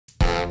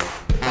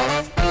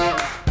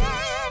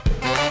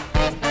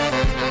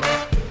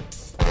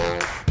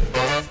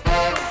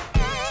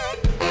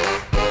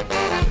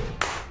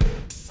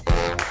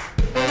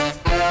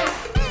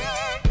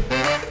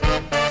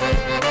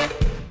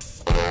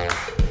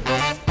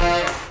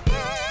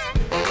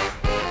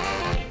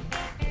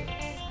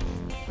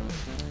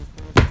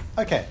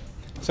Okay,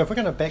 so if we're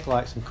going to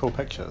backlight some cool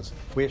pictures,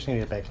 we actually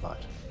need a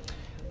backlight.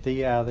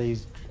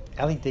 These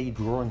LED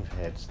drawing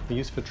pads, they're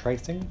used for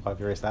tracing by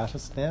various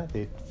artists now.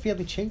 They're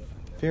fairly cheap,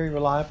 very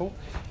reliable.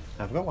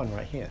 I've got one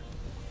right here.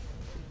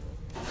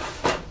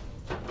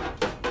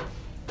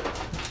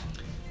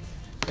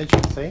 As you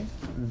can see,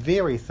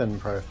 very thin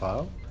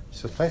profile.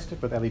 It's just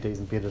plastic with LEDs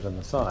embedded in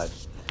the side.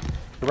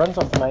 It runs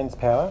off the mains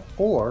power,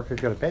 or if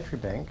you've got a battery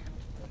bank,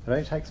 it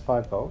only takes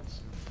 5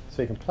 volts,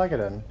 so you can plug it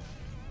in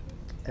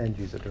and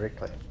use it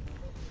directly.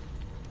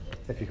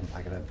 If you can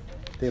plug it in.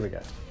 There we go.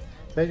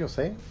 So as you'll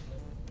see,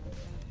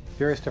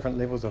 various different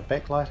levels of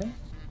backlighting.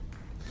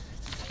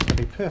 It'll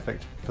be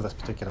perfect for this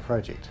particular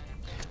project.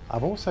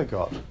 I've also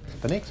got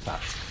the next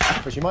part,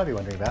 which you might be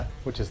wondering about,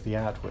 which is the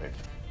artwork.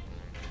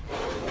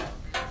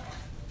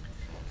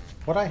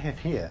 What I have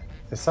here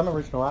is some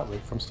original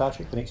artwork from Star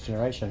Trek: The Next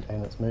Generation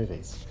and its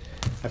movies.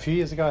 A few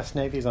years ago I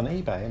snagged these on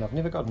eBay and I've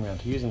never gotten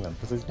around to using them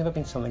because there's never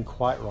been something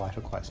quite right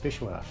or quite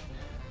special enough.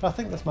 But I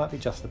think this might be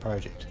just the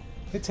project.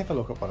 Let's have a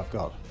look at what I've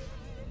got.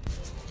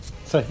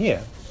 So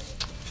here,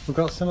 we've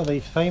got some of the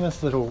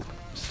famous little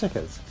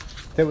stickers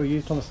that were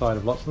used on the side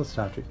of lots of the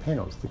Star Trek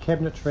panels, the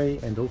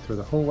cabinetry and all through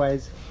the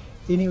hallways.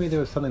 Anywhere there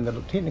was something that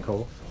looked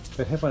technical,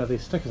 they'd have one of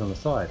these stickers on the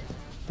side.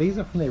 These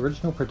are from the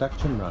original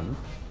production run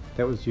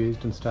that was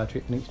used in Star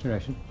Trek: The Next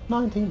Generation,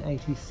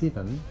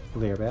 1987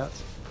 or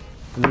thereabouts,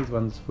 and these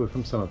ones were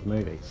from some of the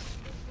movies.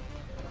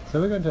 So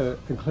we're going to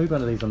include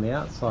one of these on the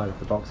outside of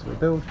the box that we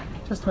build,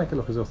 just to make it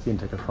look as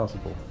authentic as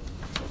possible.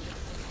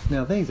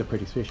 Now these are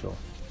pretty special.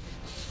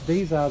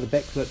 These are the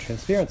backlit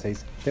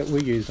transparencies that were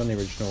used on the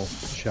original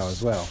show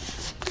as well.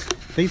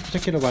 These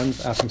particular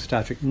ones are from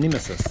Star Trek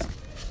Nemesis.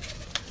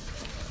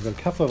 We've got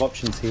a couple of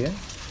options here.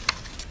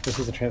 This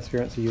is a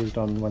transparency used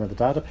on one of the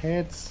data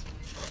pads.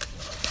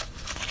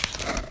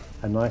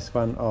 A nice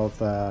one of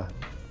the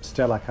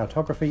stellar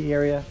cartography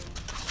area,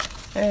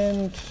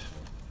 and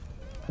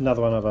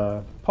another one of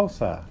a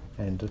pulsar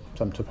and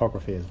some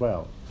topography as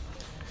well.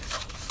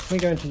 We're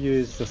going to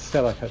use the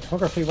stellar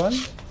cartography one.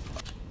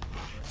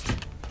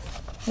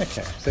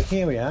 Okay, so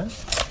here we are.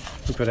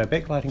 We've got our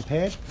backlighting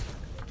pad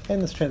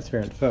and this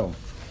transparent film.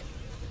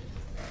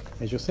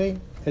 As you'll see,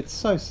 it's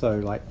so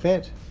like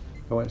that,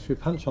 but once we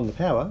punch on the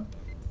power,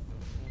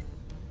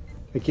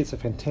 it gets a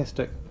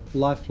fantastic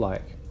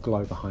lifelike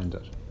glow behind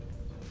it.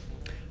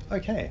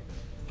 Okay,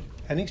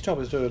 our next job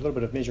is to do a little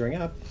bit of measuring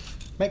up,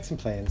 make some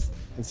plans,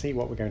 and see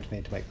what we're going to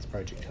need to make this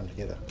project come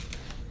together.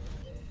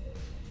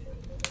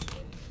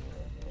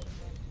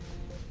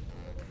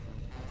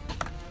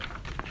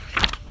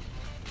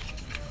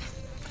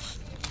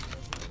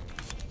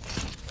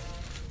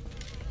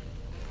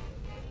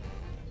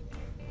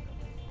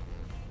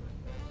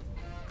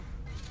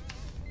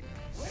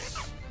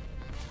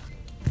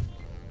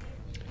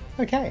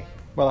 Okay,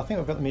 well I think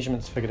I've got the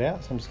measurements figured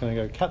out, so I'm just going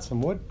to go cut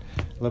some wood,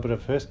 a little bit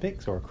of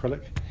perspex or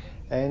acrylic,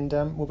 and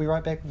we'll be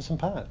right back with some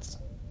parts.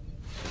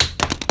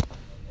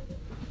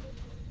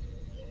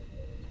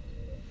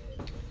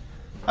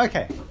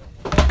 Okay,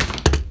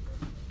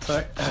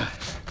 so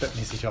bit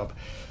messy job.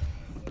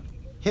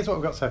 Here's what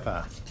we've got so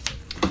far.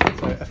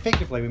 So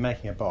effectively we're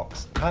making a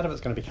box. Part of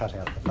it's going to be cut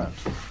out at the front.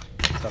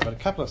 So I've got a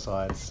couple of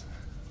sides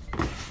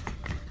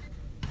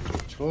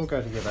which will all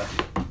go together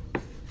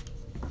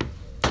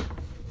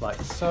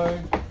like so.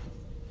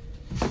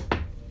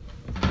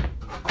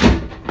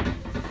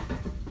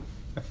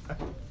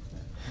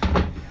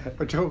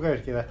 Which will go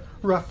together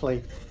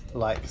roughly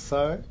like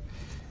so.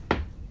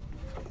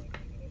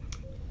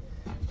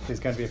 There's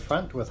going to be a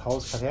front with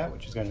holes cut out,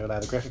 which is going to allow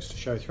the graphics to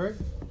show through.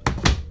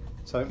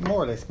 So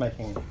more or less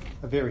making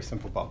a very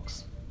simple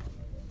box.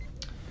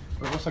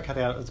 We've also cut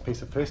out as a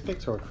piece of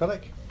perspex or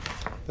acrylic.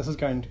 This is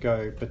going to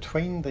go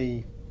between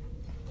the,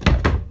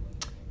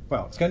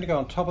 well, it's going to go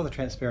on top of the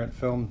transparent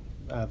film,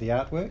 the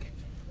artwork,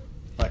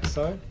 like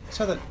so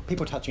that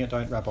people touching it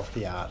don't rub off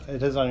the art.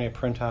 It is only a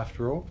print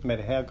after all, no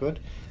matter how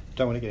good.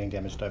 Don't want it getting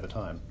damaged over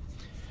time.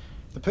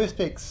 The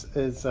perspex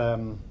is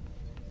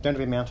going to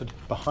be mounted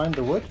behind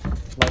the wood,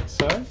 like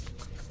so.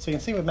 So you can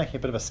see we're making a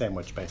bit of a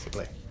sandwich,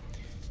 basically.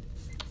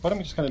 What I'm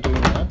just going to do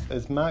now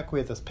is mark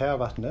where this power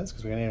button is,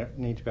 because we're going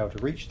to need to be able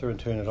to reach through and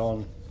turn it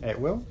on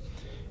at will,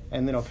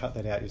 and then I'll cut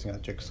that out using a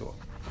jigsaw.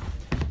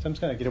 So I'm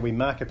just going to get a wee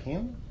marker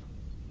pen.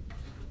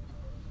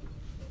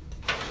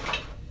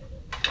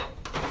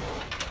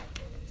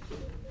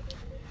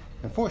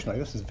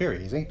 Unfortunately, this is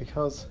very easy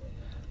because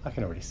I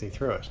can already see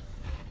through it.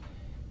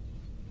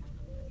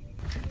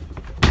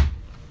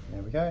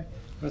 There we go.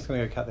 I'm just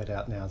going to go cut that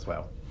out now as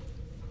well.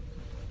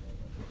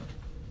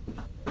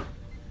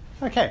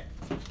 Okay,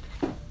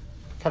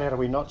 cut out a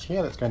wee notch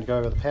here that's going to go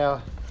over the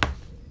power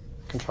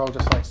control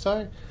just like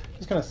so.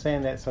 Just going to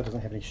sand that so it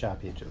doesn't have any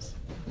sharp edges.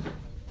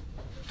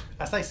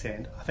 I say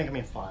sand, I think I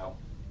mean file.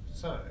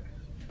 So,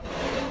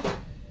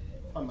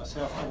 find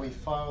myself a wee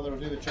file that'll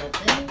do the job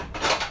here.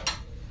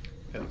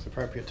 That looks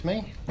appropriate to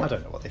me. I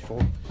don't know what they're for.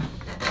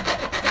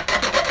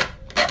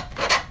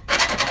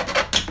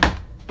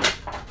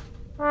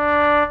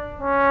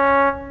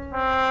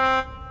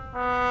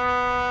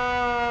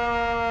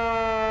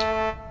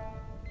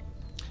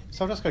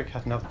 So I'll just go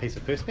cut another piece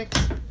of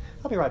perspex.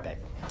 I'll be right back.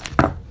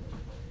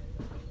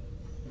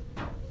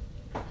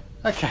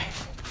 Okay.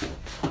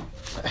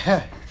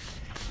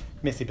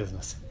 Messy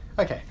business.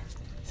 Okay,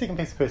 second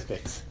piece of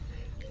perspex.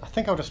 I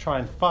think I'll just try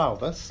and file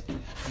this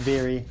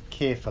very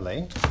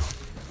carefully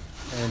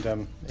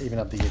and even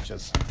up the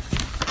edges.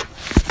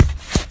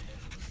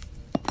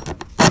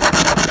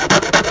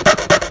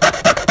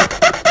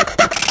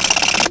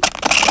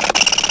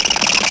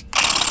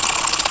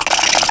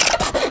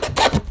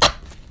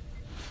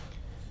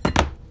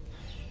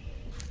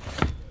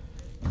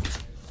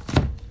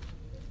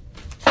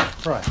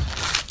 Right,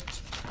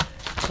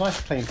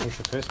 nice clean piece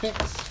of perspex.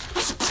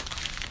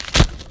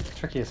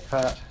 Trickiest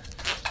part,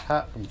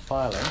 apart from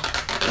filing,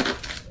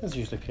 is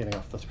usually peeling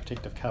off this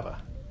protective cover.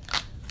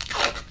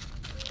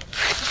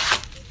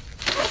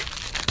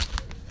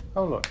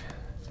 Oh look,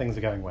 things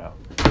are going well.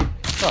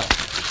 Right,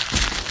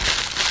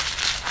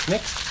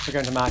 next we're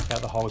going to mark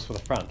out the holes for the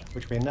front,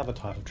 which will be another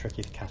type of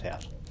tricky to cut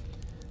out.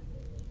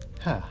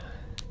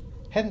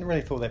 Hadn't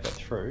really thought that bit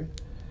through.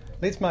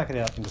 Let's mark it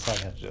out and decide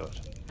how to do it.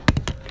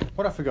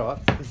 What I forgot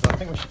is I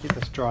think we should get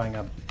this drying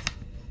up,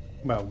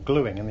 well,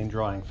 gluing and then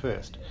drying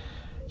first.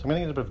 So I'm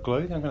going to get a bit of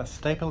glue, then I'm going to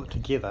staple it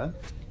together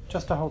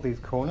just to hold these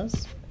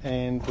corners,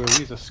 and we'll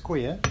use a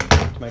square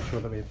to make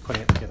sure that we're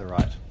putting it together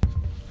right.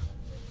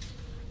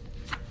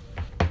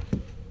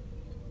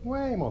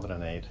 Way more than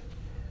I need.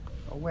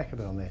 I'll whack a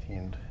bit on that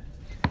end.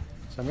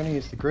 So I'm going to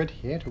use the grid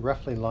here to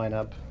roughly line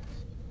up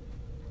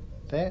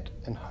that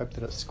and hope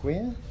that it's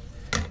square.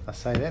 I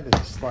say that,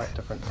 there's a slight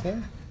difference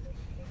there.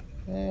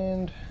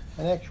 And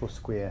an actual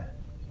square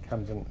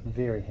comes in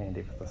very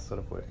handy for this sort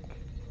of work.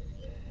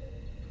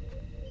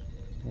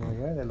 There we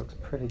go, that looks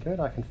pretty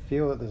good. I can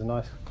feel that there's a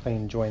nice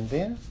clean join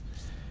there.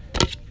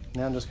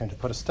 Now I'm just going to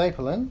put a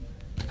staple in,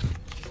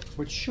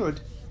 which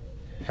should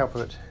help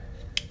it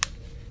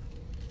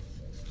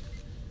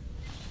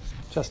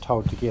just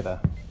hold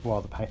together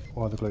while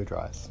the glue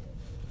dries.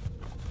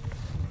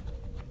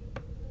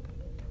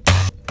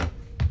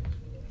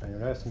 And you'll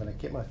notice I'm going to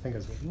get my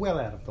fingers well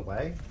out of the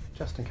way,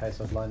 just in case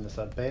I've lined this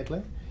up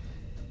badly.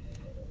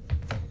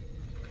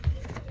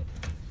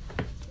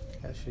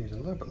 Actually use a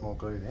little bit more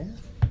glue there.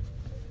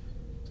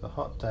 It's a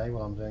hot day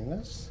while I'm doing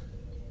this.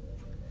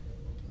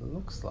 It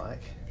looks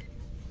like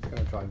it's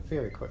going to dry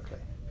very quickly.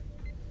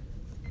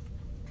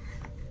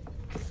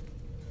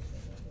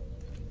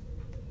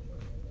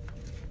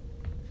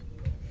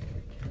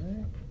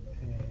 Okay,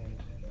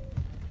 and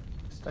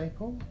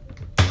staple.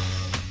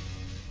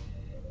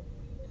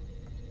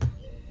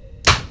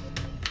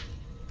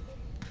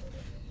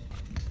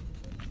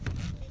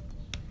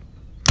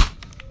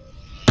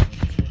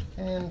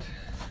 And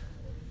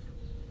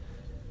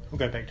we'll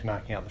go back to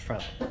marking out the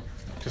front,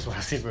 just what I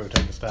said we were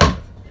doing to start with.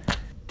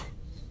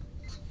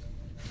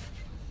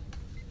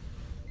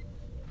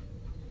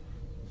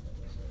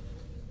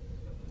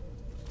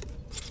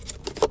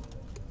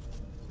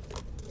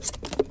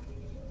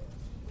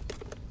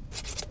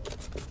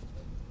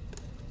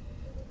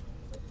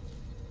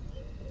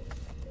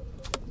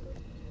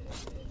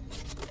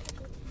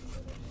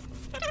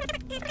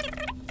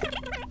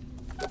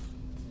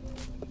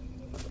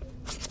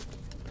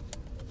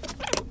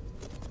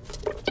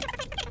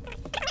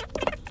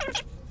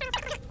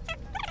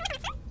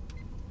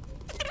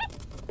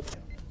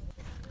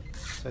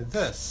 So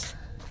this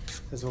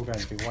is all going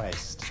to be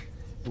waste.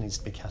 It needs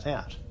to be cut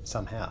out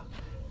somehow.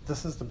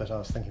 This is the bit I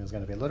was thinking was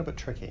going to be a little bit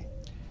tricky.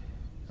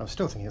 I'm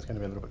still thinking it's going to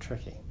be a little bit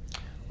tricky.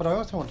 What I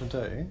also want to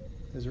do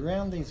is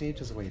round these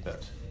edges a wee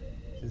bit.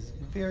 There's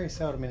very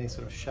seldom any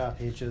sort of sharp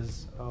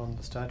edges on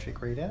the Star Trek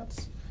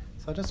readouts,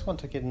 so I just want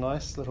to get a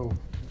nice little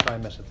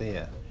diameter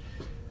there.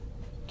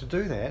 To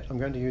do that, I'm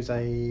going to use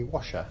a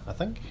washer, I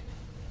think.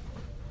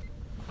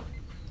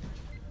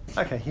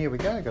 Okay, here we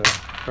go. I've got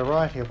a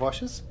variety of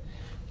washers.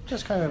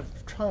 Just kind of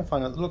try and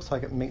find it looks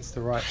like it meets the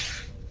right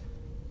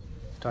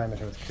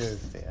diameter with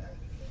curves there.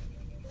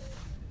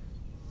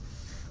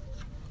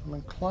 I'm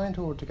inclined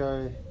toward to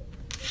go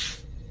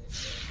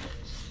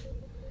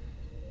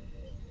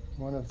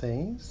one of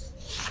these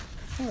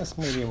and this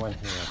medium one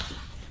here.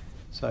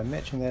 So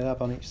matching that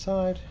up on each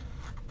side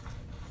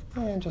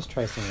and just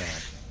tracing it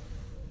out.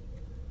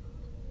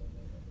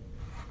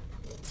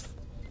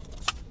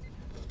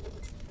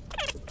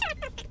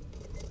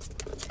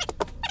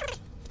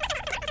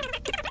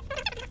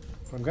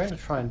 What I'm going to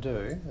try and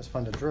do is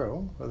find a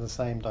drill with the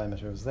same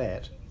diameter as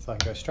that, so I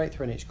can go straight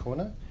through in each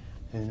corner,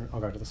 and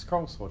I'll go to the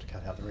scroll saw to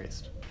cut out the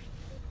rest.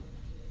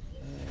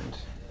 And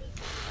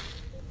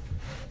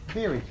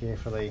very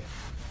carefully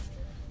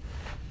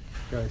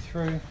go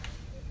through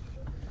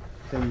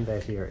in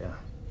that area.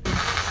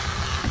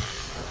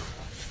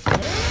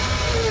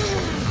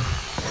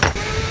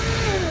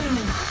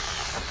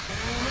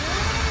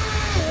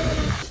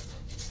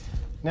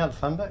 Now the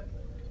fun bit,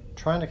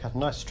 trying to cut a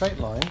nice straight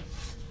line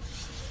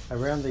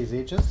around these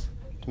edges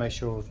to make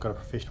sure we've got a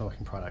professional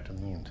looking product in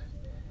the end.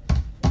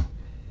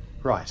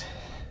 Right,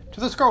 to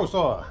the scroll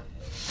saw!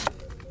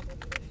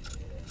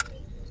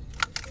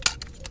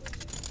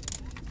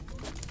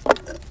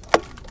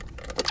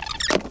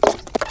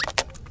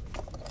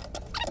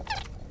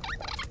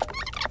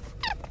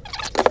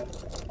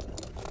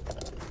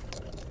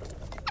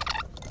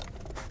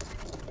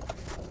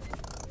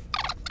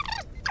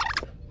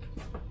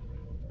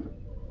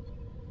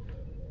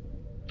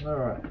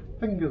 Alright,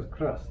 fingers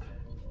crossed.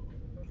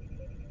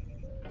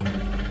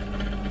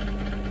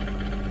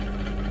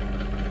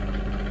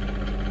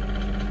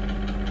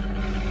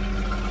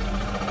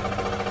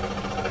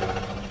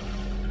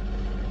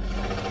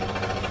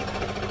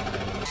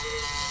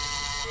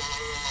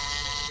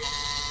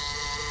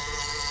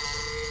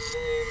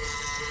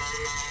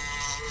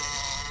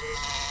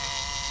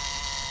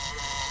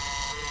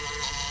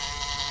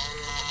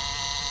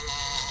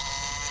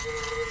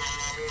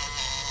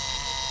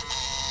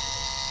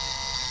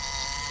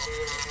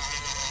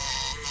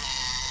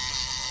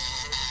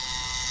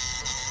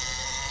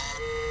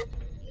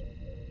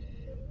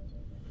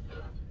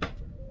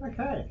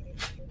 Okay,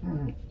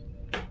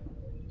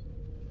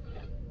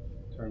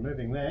 so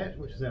removing that,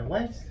 which is our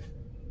waste.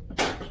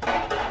 This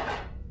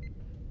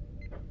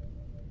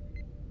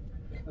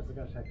is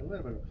going to take a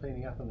little bit of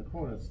cleaning up in the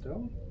corners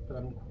still, but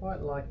I'm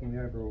quite liking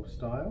the overall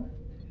style,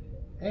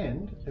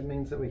 and it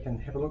means that we can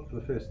have a look for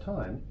the first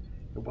time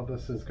at what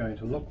this is going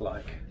to look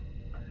like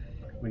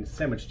when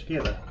sandwiched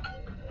together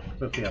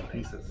with the other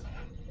pieces.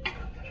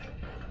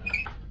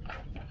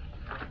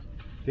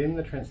 Then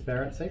the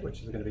transparency,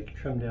 which is going to be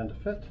trimmed down to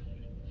fit.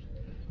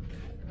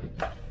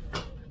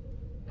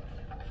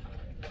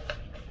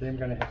 Then we're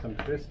going to have some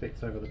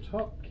perspex over the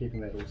top,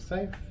 keeping that all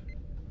safe.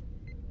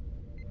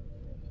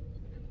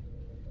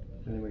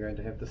 And then we're going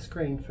to have the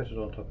screen fitted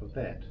on top of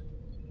that,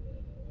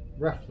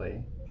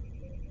 roughly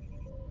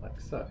like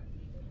so.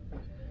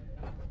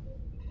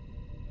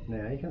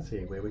 Now you can see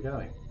where we're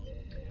going.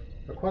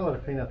 Got quite a lot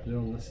of cleanup to do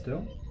on this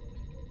still.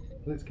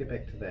 Let's get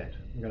back to that.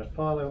 We're going to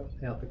file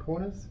out the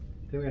corners,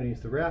 then we're going to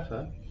use the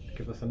router to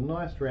give us a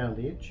nice round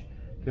edge,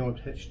 then we'll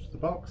attach it to the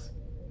box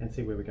and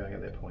see where we're going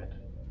at that point.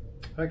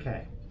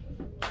 Okay.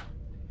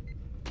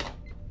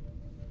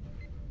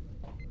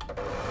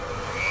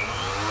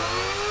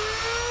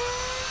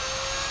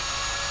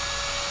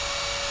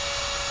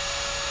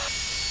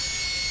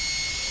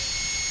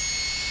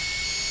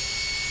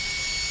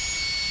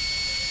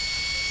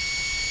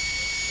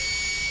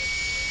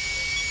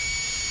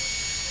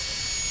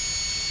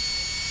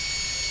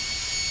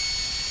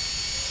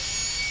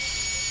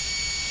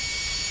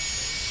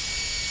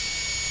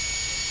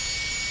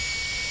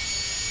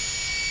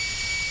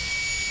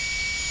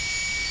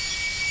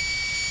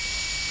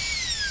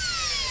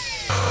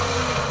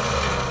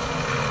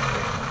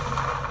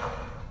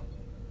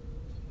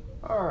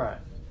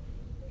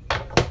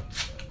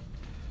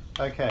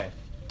 Okay,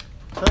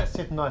 so that's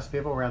set a nice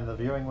bevel around the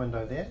viewing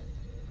window there.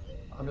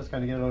 I'm just going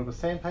to get a little bit of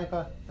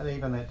sandpaper and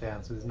even that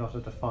down so there's not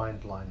a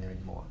defined line there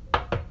anymore.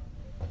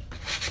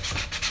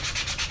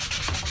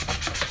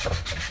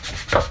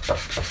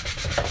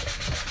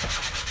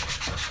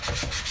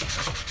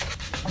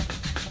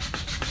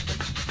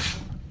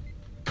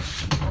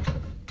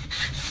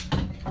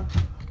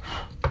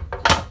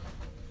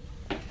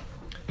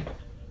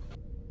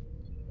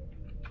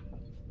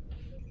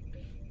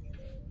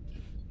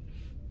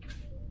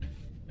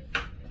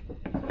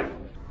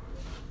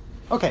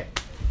 Okay,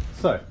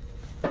 so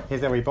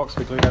here's our wee box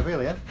we glued up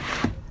earlier,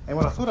 and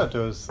what I thought I'd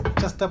do is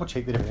just double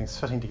check that everything's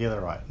fitting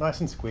together right, nice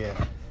and square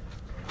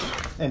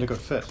and a good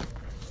fit.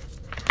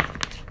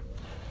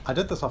 I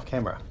did this off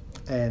camera,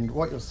 and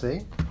what you'll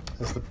see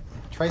is the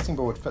tracing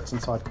board fits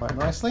inside quite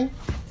nicely,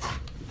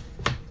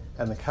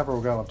 and the cover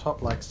will go on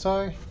top like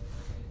so,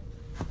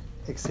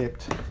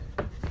 except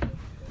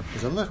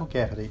there's a little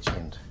gap at each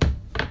end.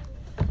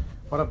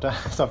 What I've done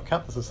is I've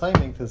cut this the same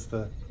length as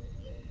the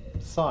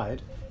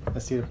side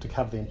instead of to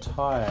cover the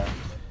entire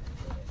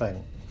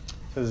thing.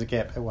 So there's a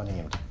gap at one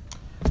end.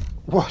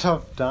 What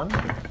I've done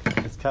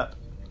is cut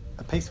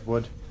a piece of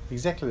wood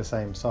exactly the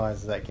same size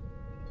as that gap.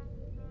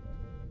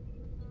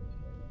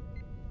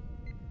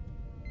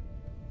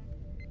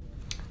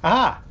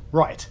 Ah,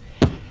 right.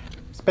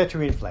 It's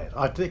battery inflated.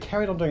 I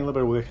carried on doing a little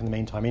bit of work in the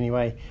meantime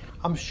anyway.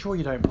 I'm sure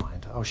you don't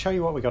mind. I'll show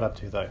you what we got up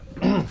to though.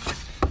 So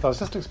I was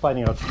just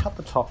explaining I'd cut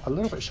the top a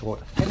little bit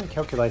short, hadn't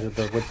calculated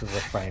the width of the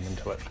frame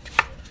into it.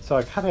 So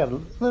I cut out a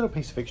little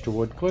piece of extra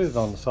wood, glued it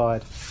on the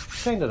side,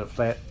 sanded it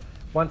flat.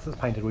 Once it's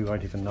painted we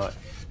won't even know.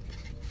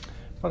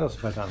 What else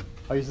have I done?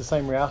 I used the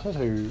same router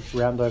to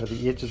round over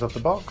the edges of the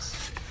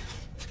box.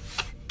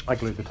 I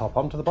glued the top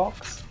onto the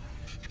box,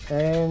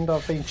 and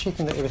I've been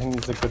checking that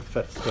everything's a good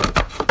fit still.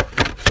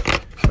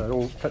 So it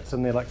all fits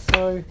in there like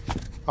so.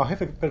 I'll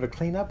have a bit of a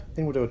clean up,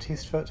 then we'll do a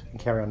test fit and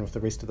carry on with the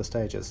rest of the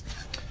stages.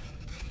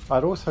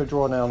 I'd also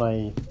drawn out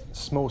a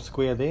small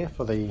square there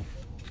for the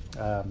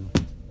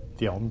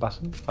on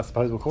button, I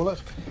suppose we'll call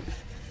it.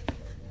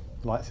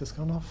 Lights just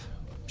gone off.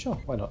 Sure,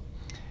 why not?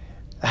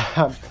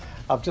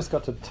 I've just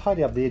got to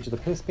tidy up the edge of the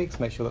perspex,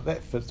 make sure that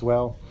that fits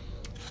well.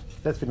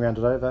 That's been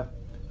rounded over.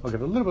 I'll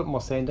give it a little bit more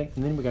sanding,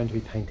 and then we're going to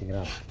be painting it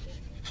up.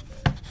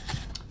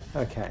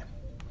 Okay.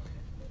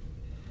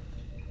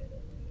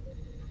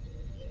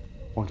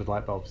 Haunted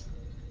light bulbs.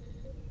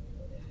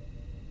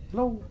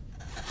 Hello.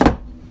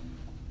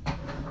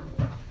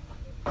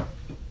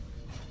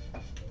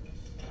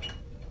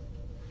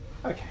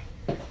 Okay,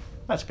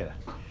 much better.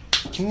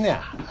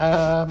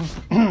 Now,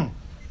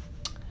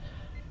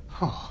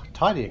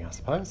 tidying, I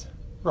suppose.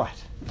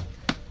 Right,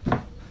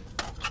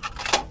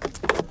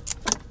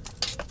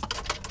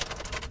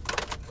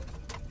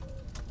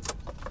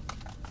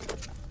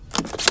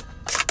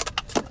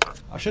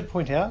 should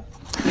point out,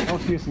 I'll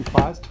use some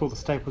pliers to pull the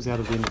staples out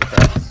of the end of the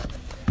box.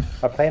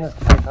 My plan is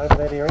to paint over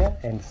that area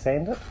and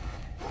sand it,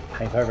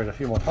 paint over it a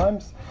few more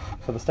times,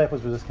 so the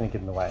staples were just going to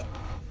get in the way.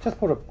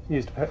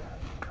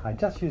 I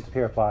just used a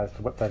pair of pliers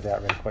to whip those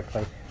out really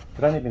quickly,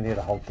 but only been there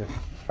to hold the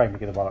frame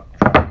together while it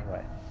dried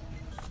anyway.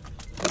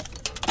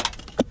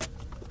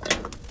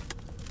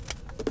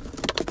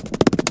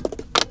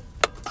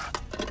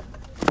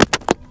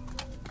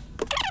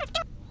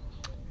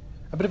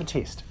 A bit of a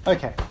test.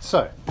 Okay,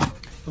 so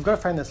we've got a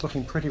frame that's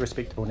looking pretty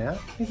respectable now.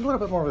 Needs a little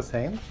bit more of a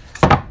sand.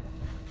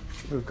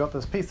 We've got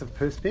this piece of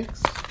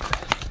perspex,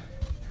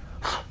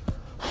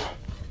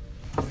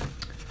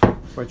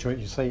 which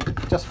you see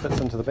just fits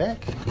into the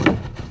back.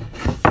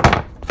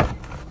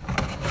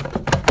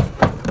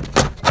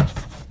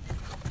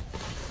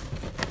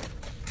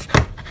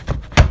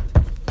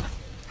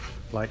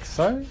 Like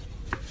so.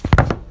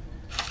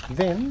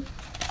 Then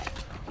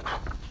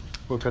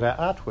we've got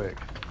our artwork.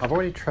 I've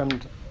already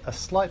trimmed a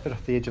slight bit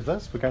off the edge of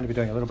this. We're going to be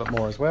doing a little bit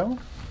more as well.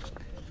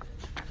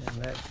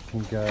 And that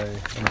can go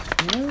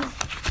in here,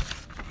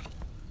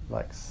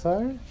 like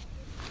so.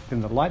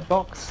 Then the light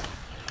box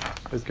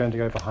is going to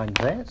go behind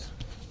that.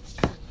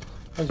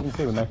 As you can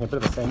see, we're making a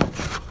bit of a sandwich.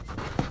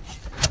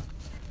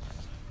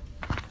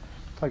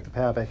 Plug the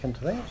power back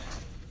into that.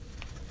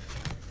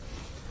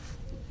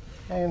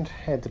 And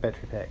add the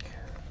battery pack.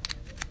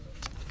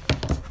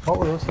 What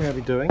we're also going to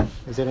be doing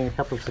is adding a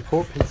couple of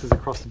support pieces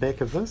across the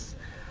back of this,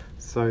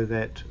 so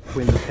that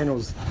when the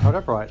panel's held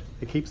upright,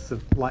 it keeps the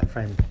light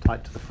frame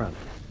tight to the front.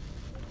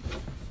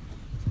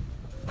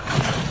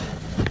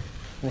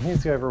 And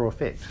here's the overall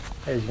effect.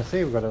 As you can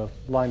see, we've got to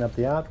line up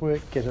the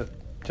artwork, get it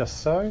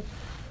just so,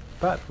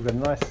 but we've got a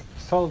nice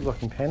solid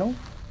looking panel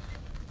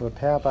with a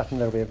power button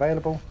that will be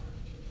available.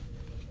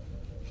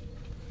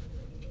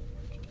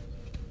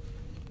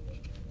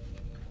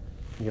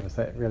 And give us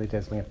that really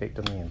dazzling effect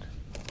in the end.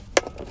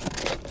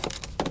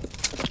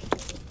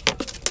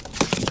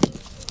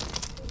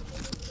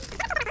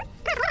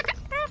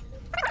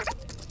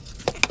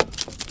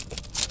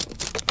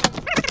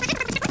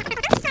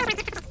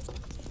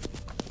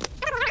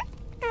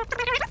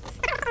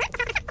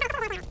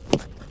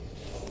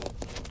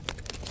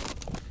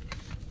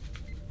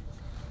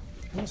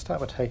 I'm going to start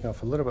by taking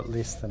off a little bit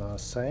less than I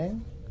was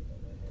saying,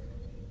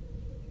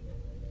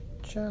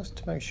 just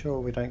to make sure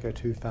we don't go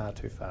too far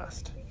too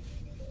fast.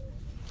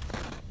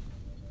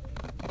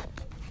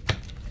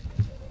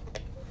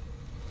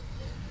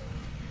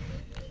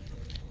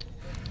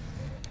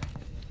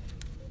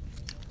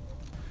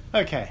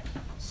 Okay,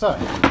 so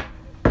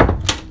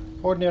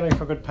ordinarily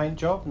for a good paint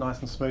job, nice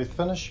and smooth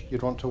finish,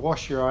 you'd want to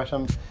wash your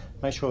item,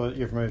 make sure that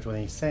you've removed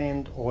any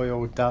sand,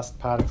 oil, dust,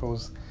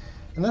 particles.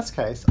 In this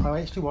case, I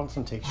actually want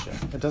some texture.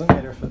 It doesn't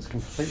matter if it's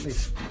completely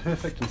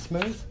perfect and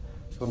smooth,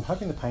 so I'm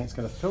hoping the paint's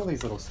going to fill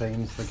these little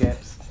seams, the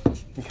gaps,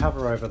 and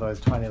cover over those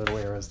tiny little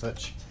areas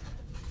which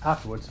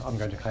afterwards I'm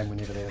going to claim were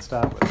never there to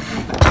start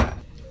with.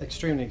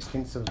 Extremely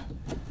expensive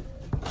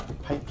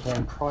paint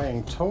can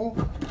prying tool,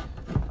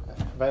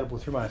 available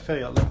through my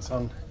affiliate links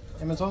on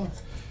Amazon.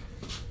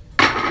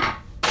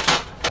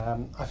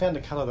 I found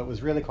a colour that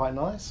was really quite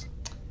nice,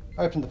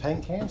 opened the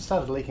paint can,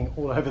 started leaking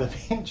all over the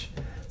bench,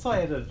 so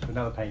I added it to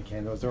another paint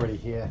can that was already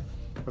here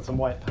with some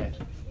white paint.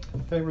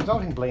 The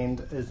resulting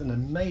blend is an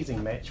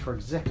amazing match for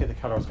exactly the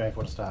colour I was going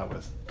for to start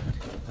with.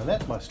 And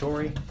that's my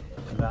story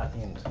to that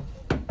end.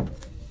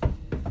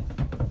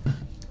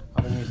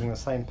 I've been using the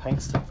same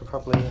paint stick for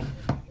probably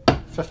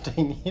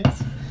 15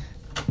 years.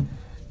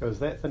 It was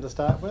that thin to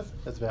start with.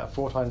 It's about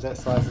 4 times that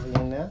size at the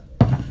end now.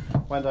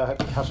 One day I hope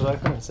to cut it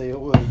open and see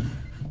all the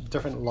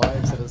different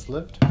lives that it's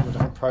lived, all the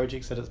different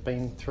projects that it's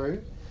been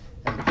through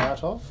and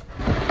part of.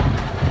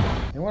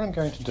 And what I'm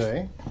going to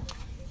do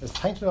is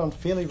paint it on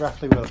fairly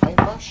roughly with a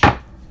paintbrush,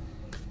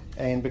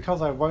 and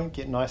because I won't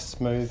get nice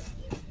smooth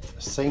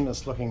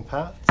seamless looking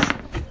parts,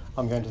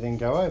 I'm going to then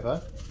go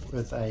over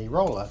with a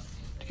roller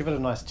to give it a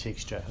nice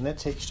texture, and that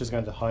texture is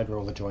going to hide where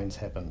all the joins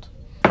happened.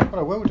 What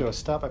I will do is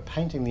start by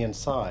painting the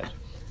inside,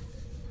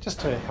 just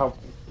to help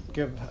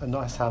give a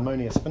nice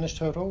harmonious finish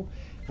to it all,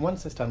 and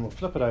once it's done we'll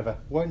flip it over.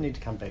 Won't need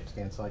to come back to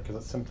the inside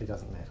because it simply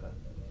doesn't matter.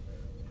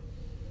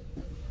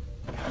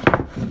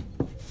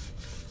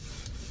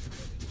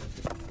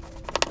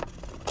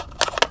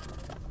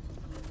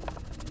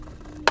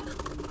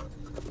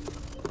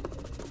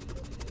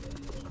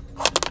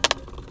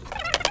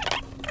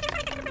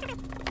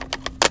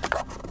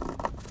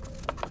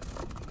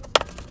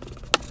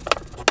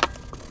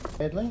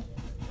 Badly.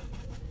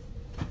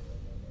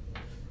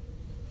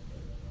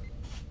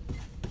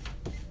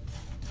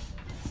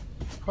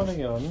 Probably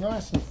get on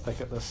nice and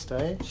thick at this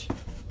stage.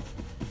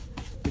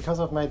 Because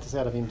I've made this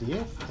out of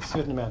MDF, a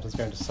certain amount is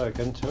going to soak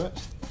into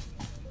it.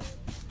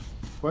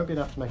 Won't be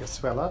enough to make it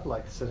swell up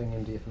like sitting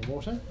MDF in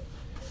water,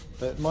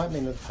 but it might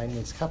mean that the paint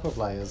needs a couple of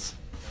layers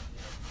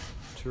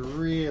to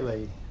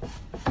really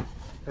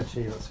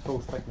achieve its full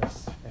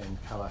thickness and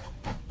colour.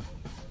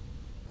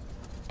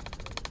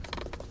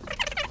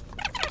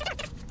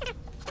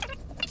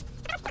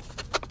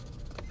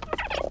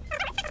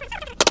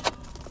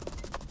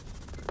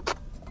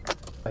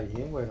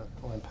 Here when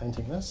I'm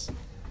painting this,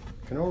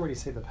 you can already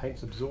see the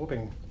paint's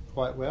absorbing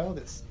quite well.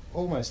 It's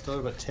almost a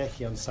little bit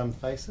tacky on some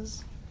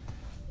faces.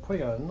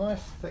 Putting on a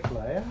nice thick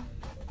layer,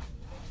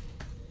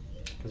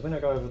 because when I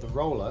go over the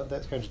roller,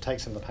 that's going to take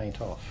some of the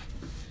paint off.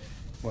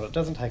 When it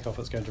doesn't take off,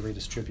 it's going to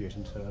redistribute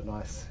into a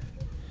nice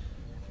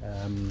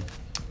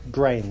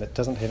grain that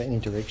doesn't have any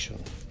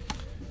direction.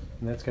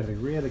 And that's going to be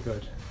really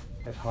good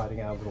at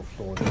hiding our little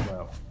flaws as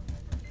well.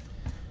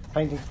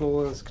 Painting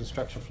flaws,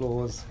 construction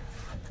flaws,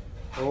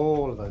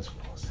 all of those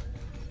flaws.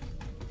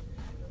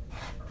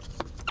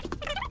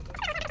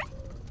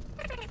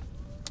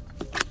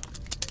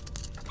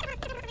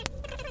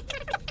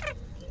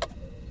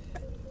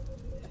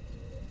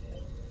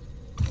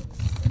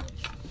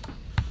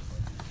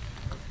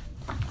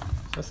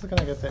 This is going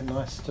to get that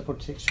nice stippled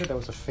texture. That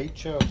was a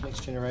feature of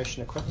Next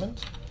Generation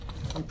equipment.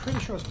 I'm pretty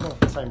sure it's for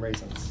the same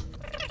reasons.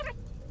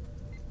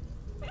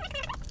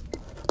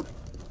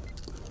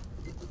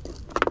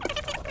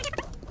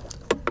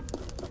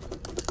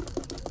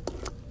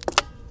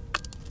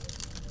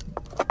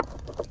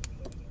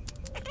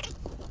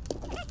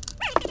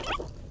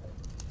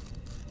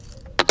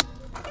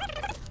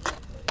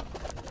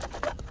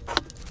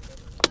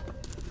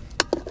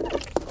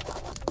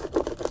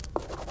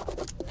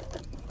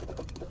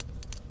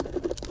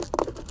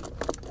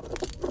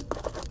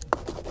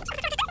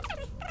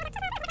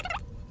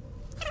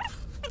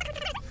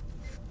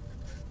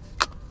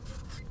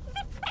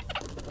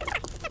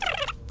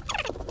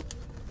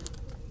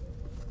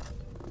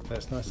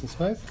 That's nice and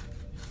smooth.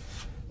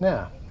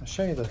 Now, I'll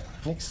show you the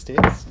next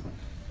steps.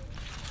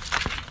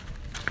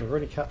 We've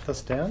already cut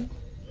this down.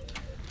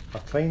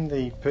 I've cleaned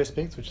the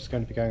perspex, which is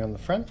going to be going on the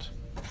front.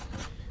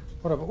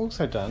 What I've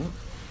also done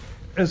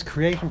is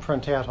create and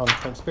print out on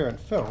transparent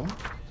film,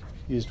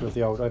 used with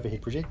the old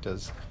overhead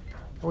projectors,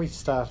 a wee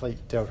Starfleet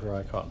Delta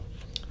icon.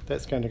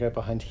 That's going to go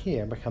behind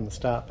here and become the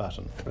start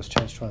button. Let's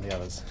change to one of the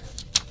others.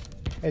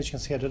 As you can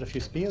see, I did a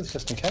few spares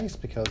just in case,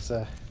 because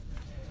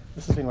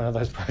this has been one of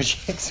those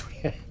projects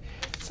where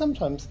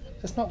sometimes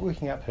it's not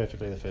working out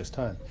perfectly the first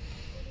time.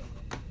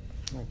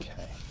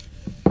 Okay.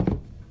 What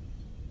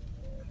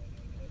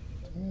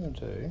I'm going to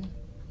do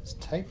is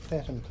tape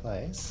that in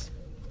place.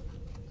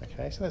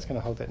 Okay, so that's going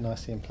to hold that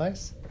nicely in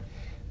place.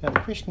 Now the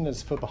question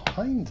is for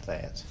behind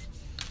that.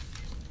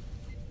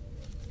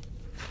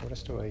 We'll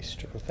just do a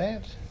strip of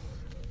that,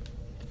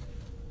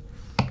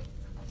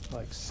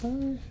 like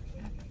so.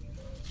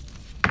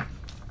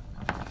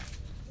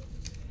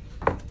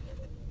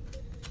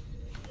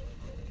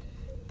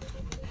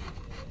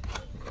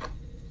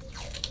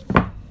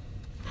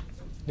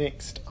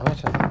 Next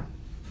item.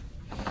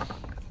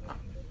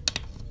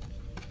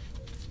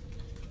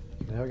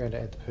 Now we're going to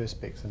add the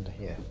perspex into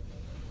here.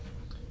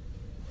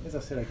 As I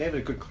said, I gave it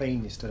a good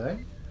clean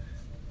yesterday,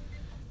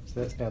 so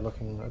that's now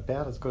looking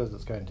about as good as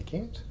it's going to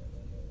get.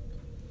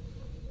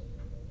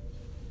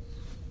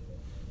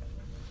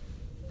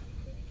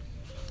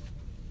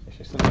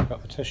 Actually, since I've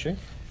got the tissue,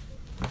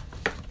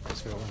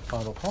 let's do one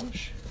final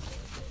polish.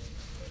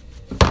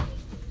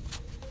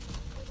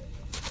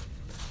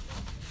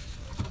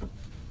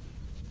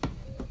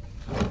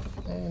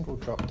 And we'll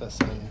drop this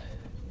in.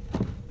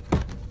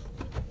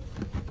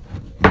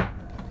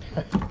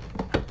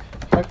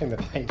 Hoping the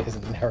paint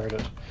hasn't narrowed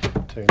it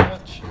too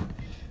much.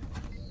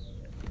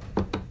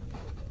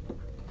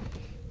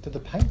 Did the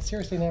paint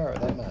seriously narrow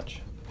it that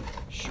much?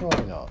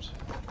 Surely not.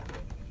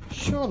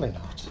 Surely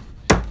not.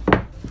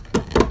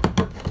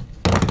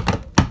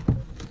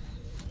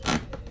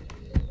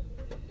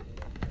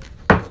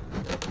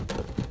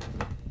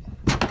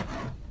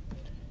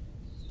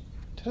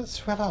 Did it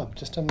swell up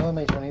just a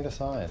millimetre on either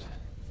side?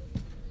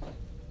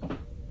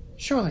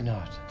 Surely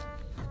not.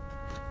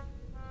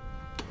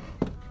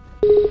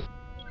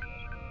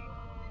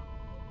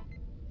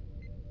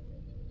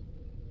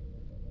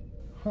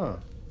 Huh.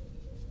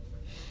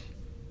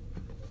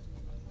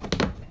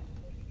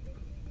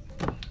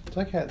 It's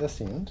okay at this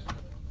end,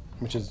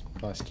 which is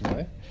nice to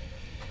know,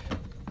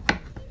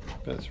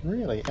 but it's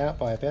really out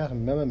by about a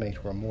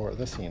millimetre or more at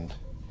this end.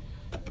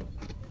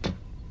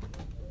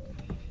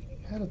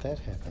 How did that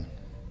happen?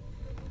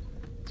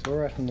 It's all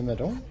right in the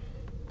middle.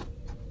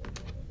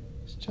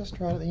 It's just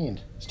right at the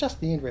end. It's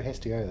just the end where it has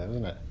to go though,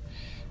 isn't it?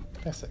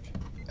 Classic.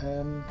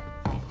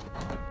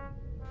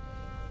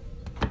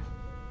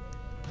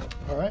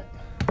 Alright,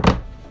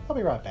 I'll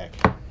be right back.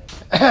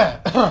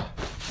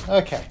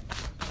 Okay,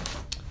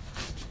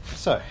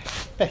 so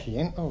back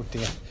again. Oh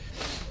dear.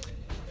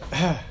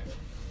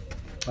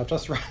 I've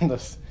just run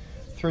this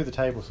through the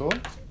table saw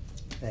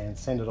and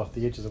sanded off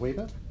the edges a wee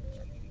bit.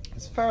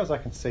 As far as I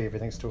can see,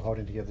 everything's still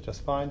holding together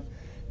just fine.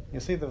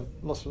 You'll see they've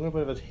lost a little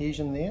bit of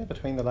adhesion there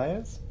between the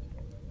layers.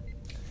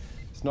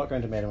 It's not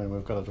going to matter when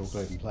we've got it all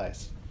glued in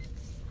place.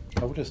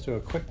 I will just do a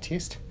quick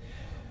test,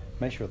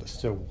 make sure that it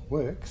still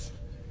works.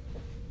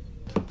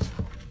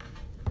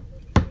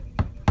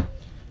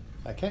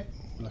 Okay,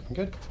 looking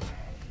good.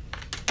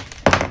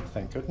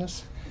 Thank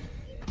goodness.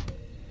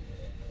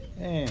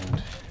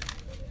 And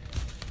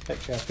back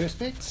to our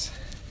perspex,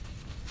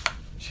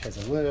 which has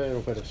a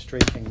little bit of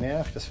streaking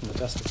now, just from the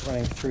dust that's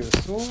running through the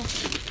saw.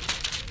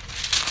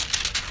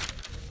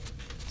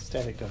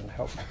 Static doesn't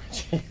help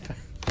much either.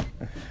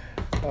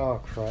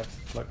 Oh Christ,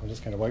 look, I'm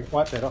just going to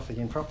wipe that off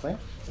again properly.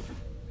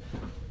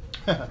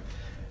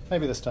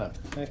 Maybe this time.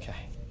 Okay.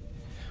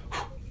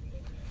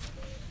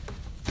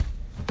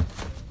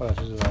 What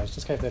I did is I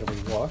just gave that a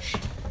wee wash.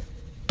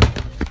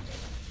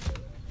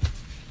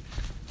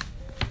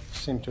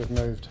 Seem to have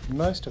moved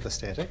most of the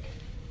static,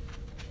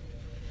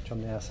 which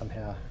I'm now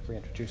somehow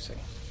reintroducing.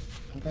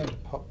 I'm going to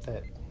pop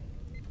that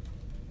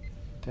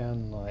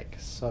down like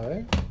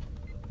so.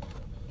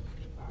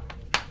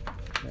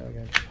 Now we're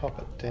going to pop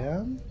it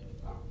down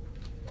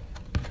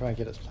and try and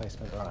get its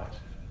placement right.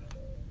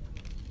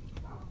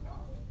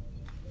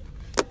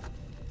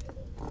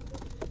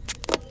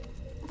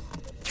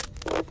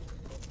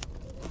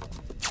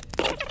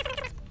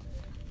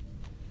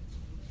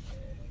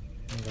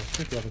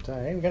 The other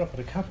day, we're going to put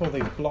a couple of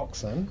these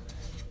blocks in,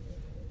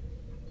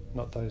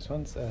 not those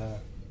ones,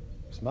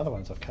 some other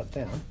ones I've cut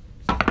down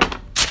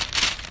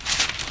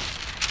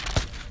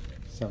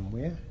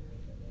somewhere.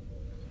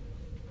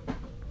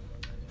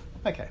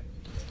 Okay,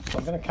 so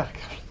I'm going to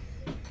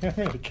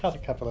cut a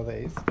couple of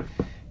these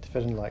to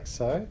fit in like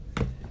so,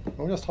 and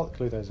we'll just hot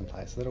glue those in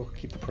place, so that'll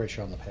keep the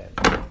pressure on the pad.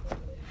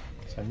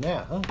 So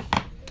now,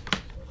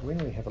 when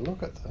we have a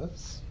look at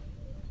this,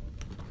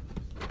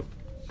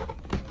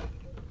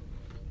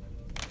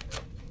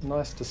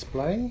 nice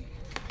display.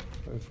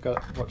 We've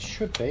got what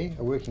should be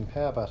a working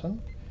power button,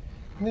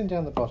 and then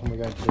down the bottom we're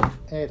going to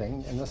be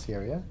adding, in this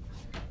area,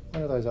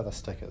 one of those other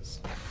stickers.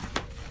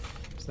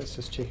 So let's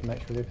just check and make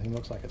sure everything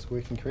looks like it's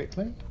working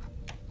correctly.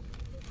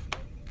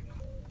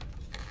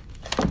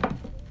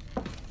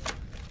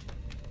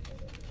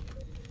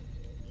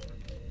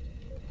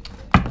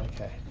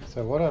 Okay,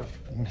 so what I've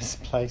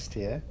misplaced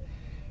here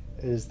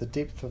is the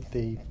depth of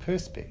the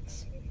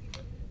perspex.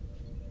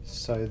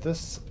 So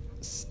this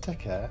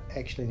sticker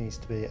actually needs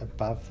to be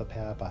above the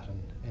power button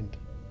and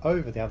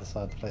over the other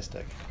side of the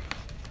plastic.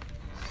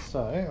 So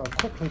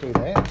I'll quickly do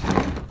that.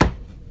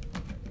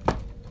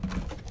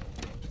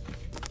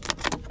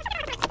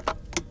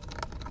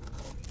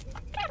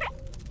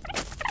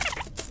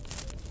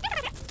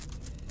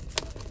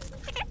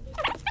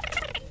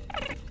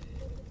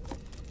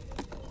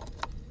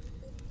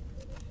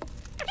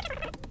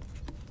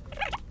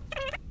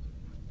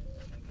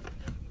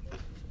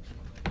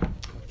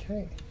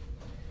 Okay.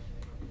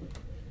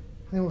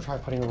 Then we'll try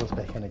putting all this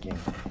back in again.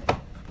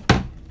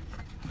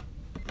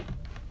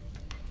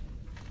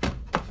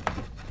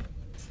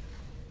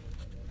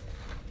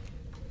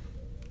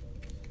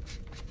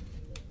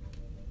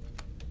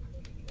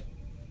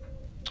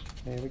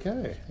 There we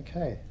go.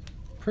 Okay.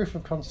 Proof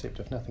of concept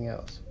if nothing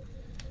else.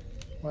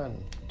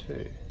 1,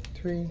 2,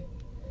 3,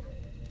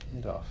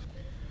 and off.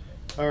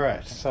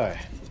 Alright, so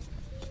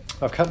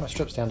I've cut my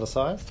strips down to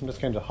size. I'm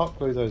just going to hot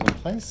glue those in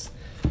place.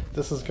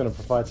 This is going to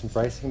provide some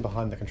bracing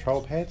behind the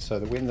control pad so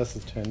that when this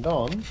is turned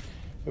on,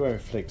 it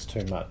won't flex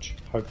too much,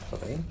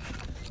 hopefully.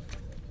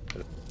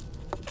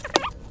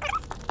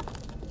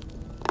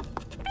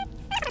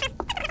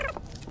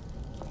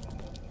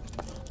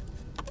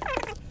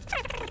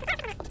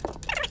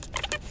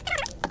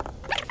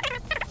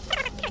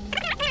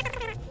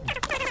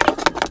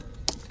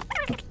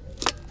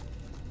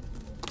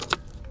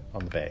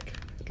 On the back,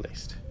 at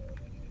least.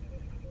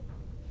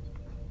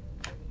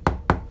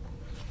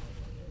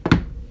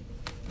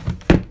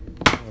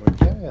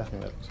 I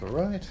think that looks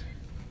alright.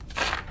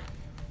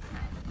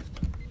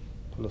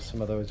 Pull off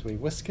some of those wee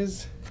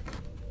whiskers.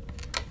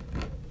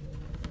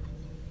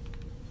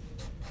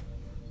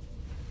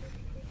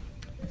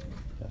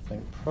 I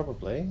think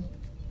probably,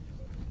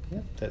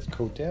 yep, that's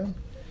cooled down.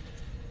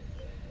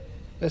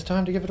 It's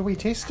time to give it a wee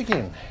test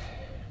again.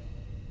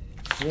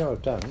 You know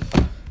what I've done?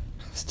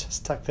 Let's just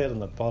stuck that in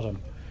the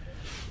bottom.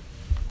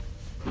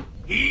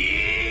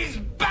 He's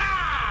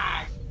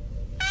back!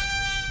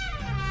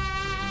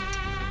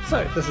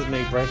 So, this is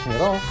me breaking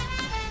it off.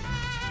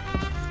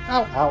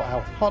 Ow, ow, ow,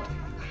 hot.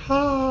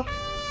 Ha!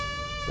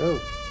 Oh,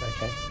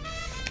 okay.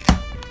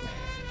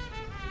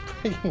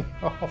 Breaking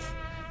off.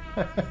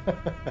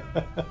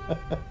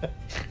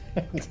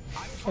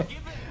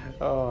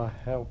 Oh,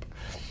 help.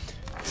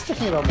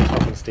 Sticking it on the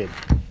top instead.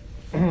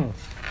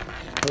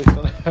 At least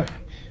I know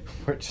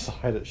which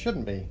side it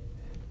shouldn't be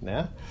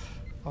now.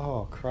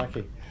 Oh,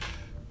 crikey.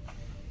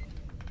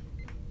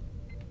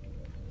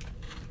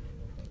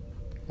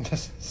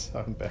 This is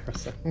so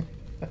embarrassing.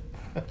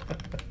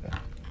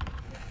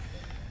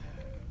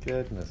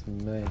 Goodness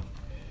me.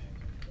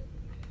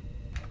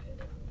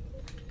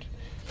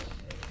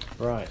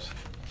 Right.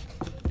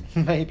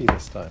 Maybe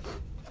this time.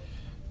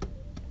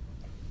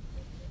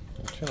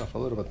 I'll turn off a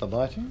little bit the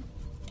lighting.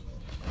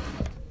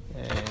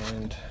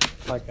 And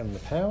plug in the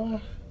power.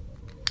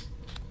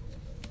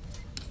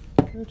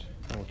 Good.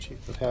 And we'll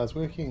check the power's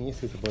working.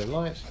 Yes, there's a blue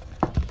light.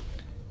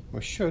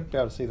 We should be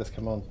able to see this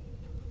come on.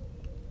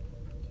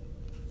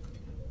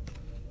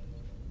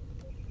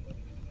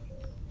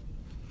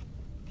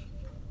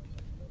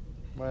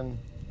 One,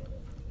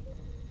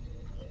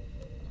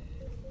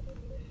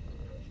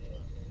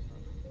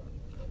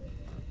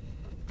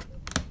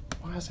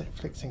 is it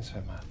flexing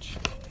so much?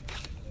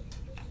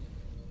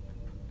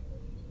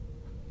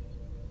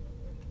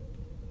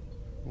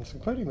 It's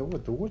including the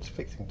wood. The wood's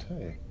flexing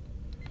too.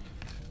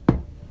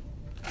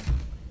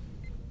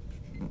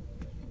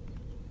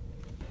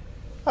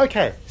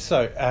 Okay,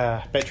 so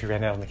battery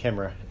ran out on the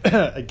camera.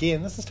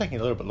 Again, this is taking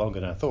a little bit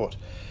longer than I thought.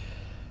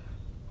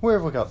 Where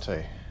have we got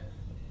to?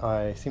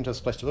 I seem to have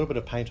splashed a little bit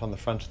of paint on the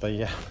front of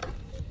the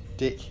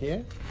deck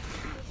here.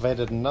 I've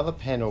added another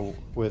panel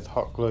with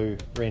hot glue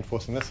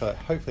reinforcing this, so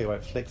hopefully it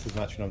won't flex as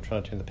much when I'm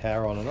trying to turn the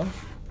power on and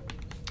off.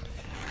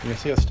 And you'll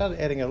see I've started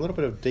adding a little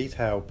bit of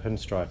detail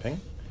pinstriping,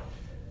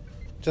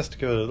 just to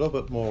give it a little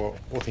bit more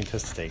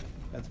authenticity,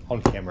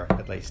 on camera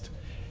at least.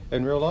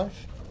 In real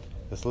life,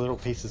 there's little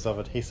pieces of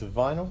adhesive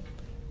vinyl,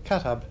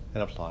 cut up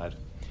and applied.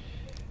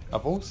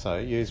 I've also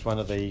used one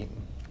of the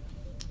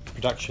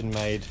production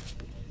made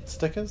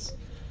stickers.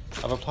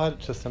 I've applied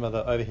it to some of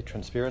the overhead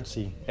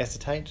transparency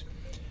acetate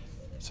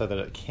so that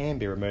it can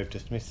be removed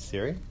if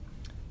necessary,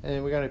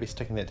 and we're going to be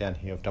sticking that down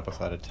here with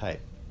double-sided tape.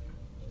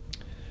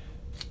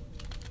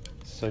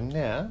 So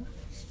now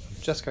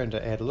I'm just going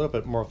to add a little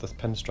bit more of this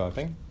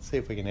pinstriping, see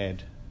if we can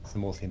add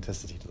some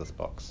authenticity to this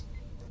box.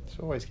 It's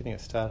always getting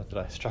it started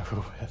that I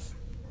struggle with.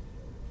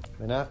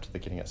 Then after the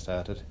getting it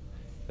started,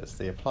 it's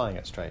the applying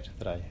it straight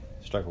that I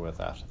struggle with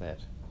after that.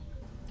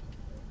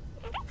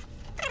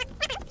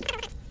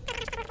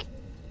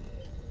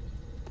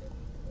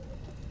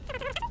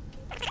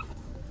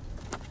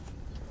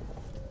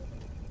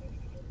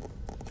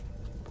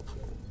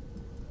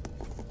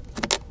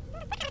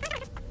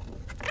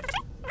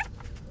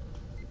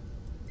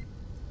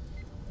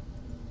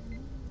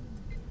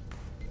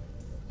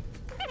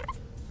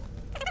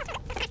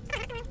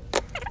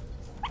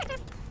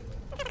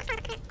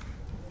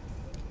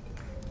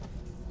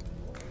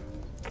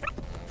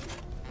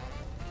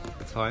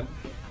 Fine.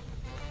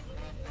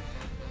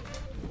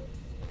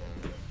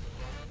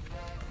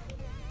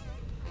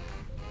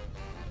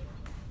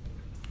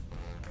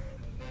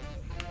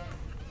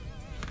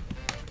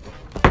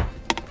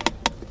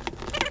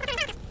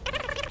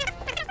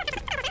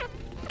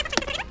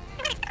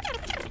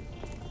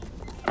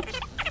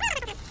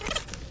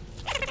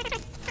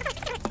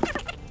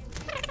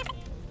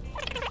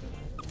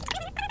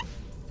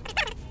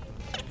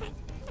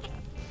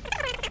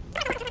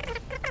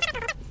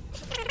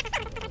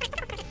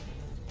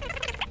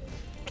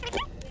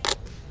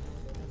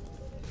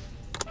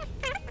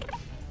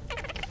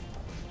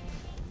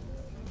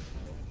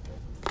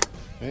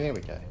 There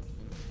we go.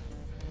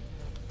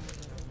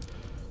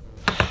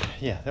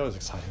 Yeah, that was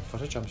exciting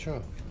footage, I'm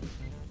sure.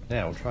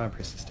 Now we'll try and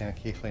press this down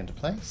carefully into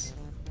place.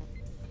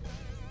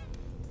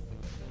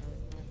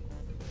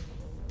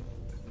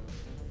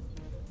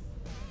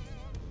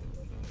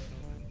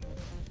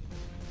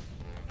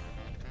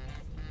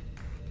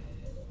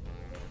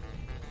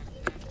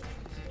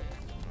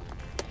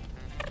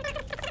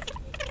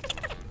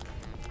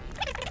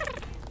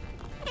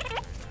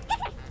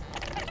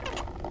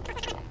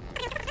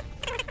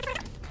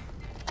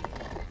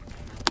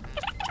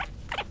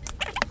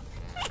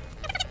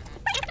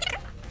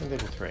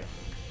 Level 3,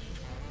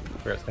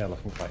 where it's now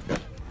looking quite good.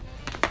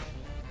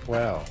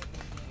 Wow,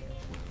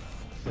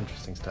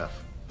 interesting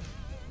stuff.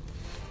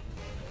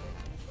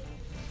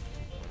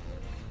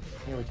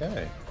 Here we go.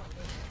 It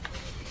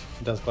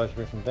does glow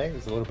through from the back.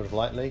 There's a little bit of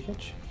light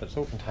leakage, but it's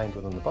all contained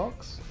within the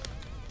box.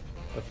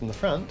 But from the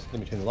front, let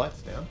me turn the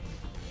lights down.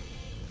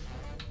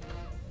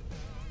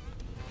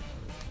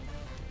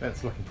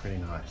 That's looking pretty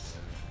nice.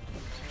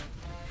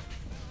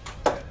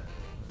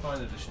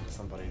 Fine addition to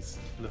somebody's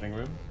living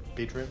room,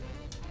 bedroom,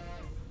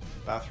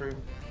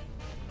 bathroom,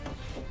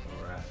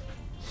 or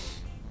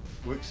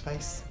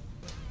workspace,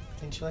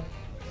 potentially.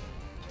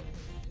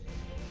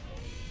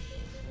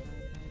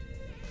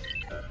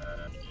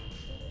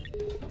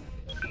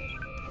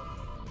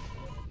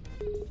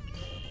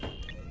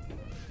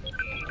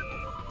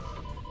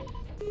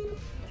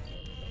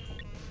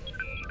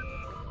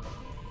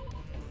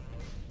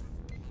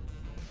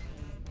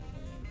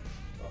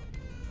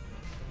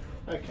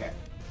 Okay,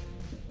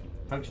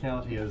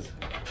 functionality is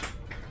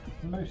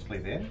mostly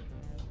there,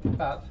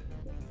 but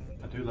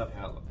I do love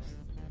how it looks.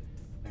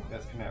 I think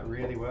that's come out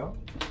really well,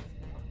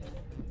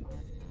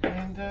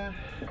 and I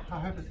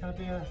hope it's going to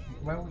be a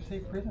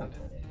well-received present.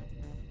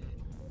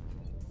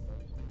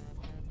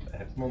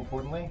 Perhaps more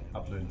importantly,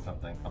 I've learned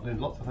something. I've learned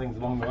lots of things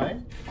along the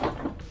way,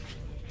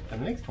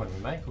 and the next one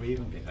we make will be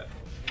even better.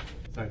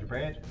 So to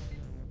Brad,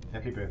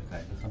 happy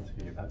birthday. This one's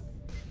for you, bud.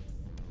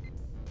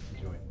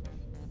 Enjoy.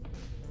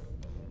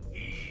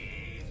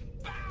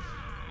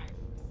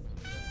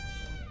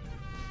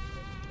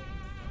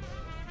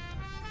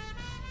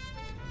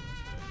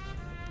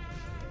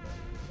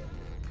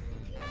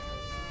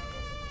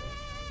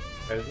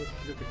 As this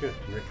is a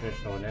gift in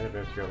recognition of an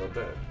anniversary of our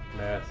birth,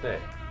 may I say,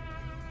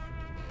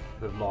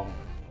 live long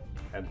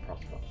and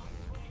prosper.